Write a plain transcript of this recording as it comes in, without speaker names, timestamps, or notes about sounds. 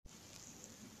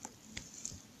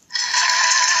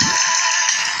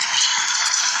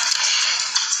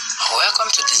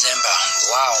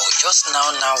Just now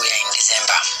we are in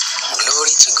December.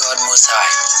 Glory to God Most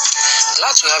High.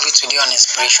 Glad to have you today on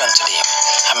Inspiration Today.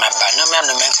 And my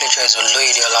binomial nomenclature is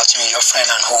Oloyede Olatunji, your friend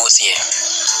and host here.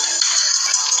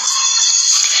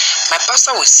 My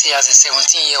pastor will say, as a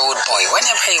 17-year-old boy,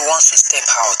 whenever he wants to step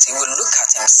out, he will look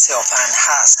at himself and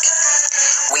ask,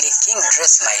 will a king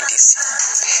dress like this?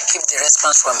 If the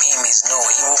response from him is no,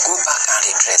 he will go back and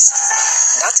redress.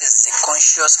 That is the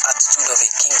conscious attitude of a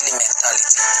kingly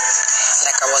mentality.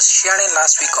 Like I was sharing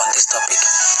last week on this topic,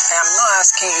 I am not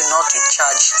asking you not to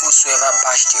charge whosoever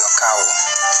bashed your cow.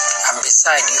 And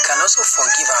besides, you can also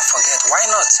forgive and forget. Why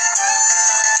not?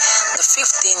 The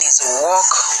fifth thing is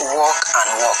walk, and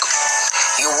walk.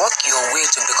 You walk your way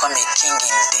to become a king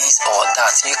in this or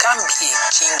that. You can't be a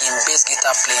king in bass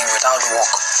guitar playing without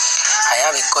work. I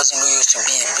have a cousin who used to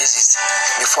be a bassist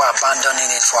before abandoning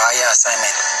it for higher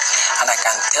assignment. And I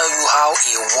can tell you how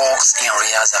he works in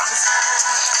rehearsal.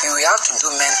 You will have to do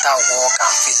mental work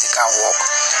and physical work.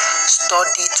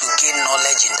 Study to gain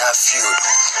knowledge in that field.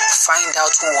 Find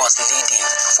out who was leading,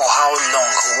 for how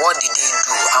long, what did they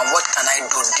do, and what can I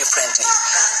do differently.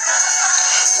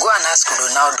 Go and ask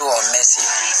Ronaldo or Messi.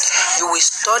 You will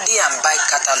study and buy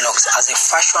catalogs as a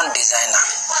fashion designer.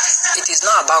 It is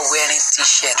not about wearing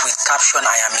t-shirt with caption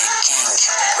I am a king,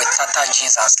 with tattered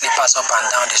jeans and slippers up and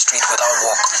down the street without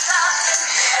work.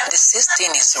 The sixth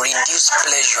thing is reduce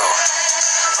pleasure.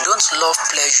 Don't love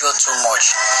pleasure too much.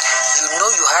 You know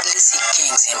you hardly see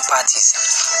kings in parties.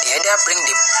 They either bring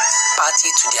the party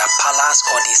to their palace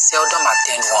or they seldom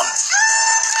attend one.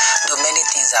 Though many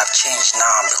things have changed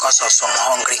now because of some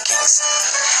hungry kings.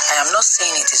 I am not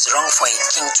saying it is wrong for a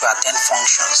king to attend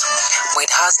functions, but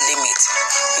it has limits.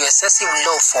 Your excessive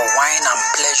love for wine and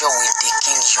pleasure will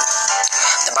deking you.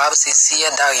 The Bible says, "See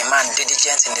thou a man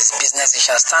diligent in his business, he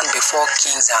shall stand before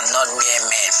kings and not mere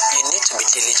men." You need to be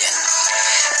diligent.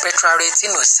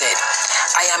 Petraretino said,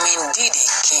 "I am indeed a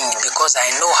king because I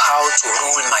know how to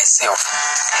rule myself."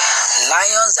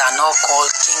 Lions are not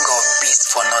called king of beasts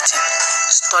for nothing.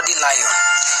 Study lion,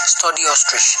 study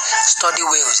ostrich, study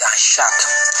whales and shark.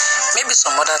 Maybe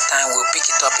some other time we'll pick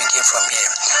it up again from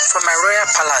here. From my royal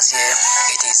palace here,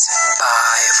 it is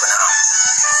bye for now.